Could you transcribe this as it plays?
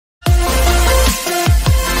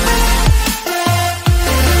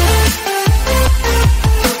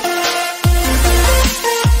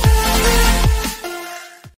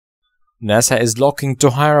NASA is looking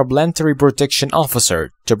to hire a planetary protection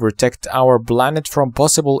officer to protect our planet from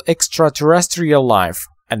possible extraterrestrial life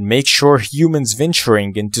and make sure humans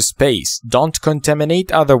venturing into space don't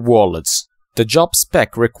contaminate other worlds. The job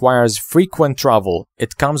spec requires frequent travel.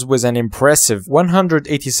 It comes with an impressive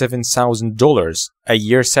 $187,000 a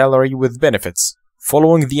year salary with benefits.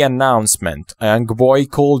 Following the announcement, a young boy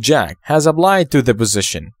called Jack has applied to the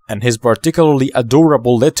position, and his particularly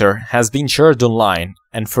adorable letter has been shared online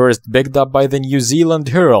and first picked up by the New Zealand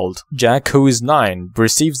Herald. Jack, who is 9,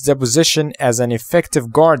 perceives the position as an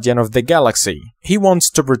effective guardian of the galaxy. He wants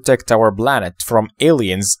to protect our planet from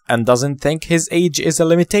aliens and doesn't think his age is a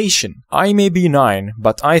limitation. "I may be 9,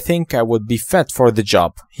 but I think I would be fit for the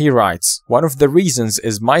job," he writes. "One of the reasons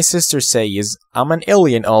is my sister says I'm an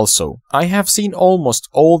alien also. I have seen almost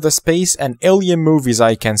all the space and alien movies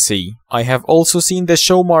I can see. I have also seen the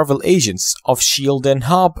show Marvel Agents of S.H.I.E.L.D. and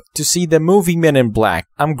Hub to see the movie Men in Black.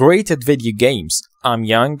 I'm great at video games. I'm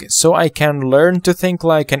young, so I can learn to think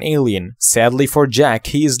like an alien." Sadly for Jack,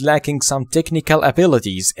 he is lacking some technical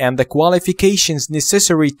abilities and the qualifications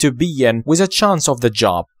necessary to be in with a chance of the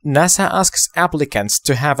job. NASA asks applicants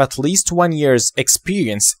to have at least 1 year's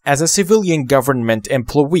experience as a civilian government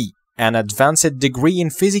employee, an advanced degree in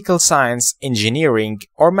physical science, engineering,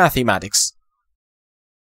 or mathematics.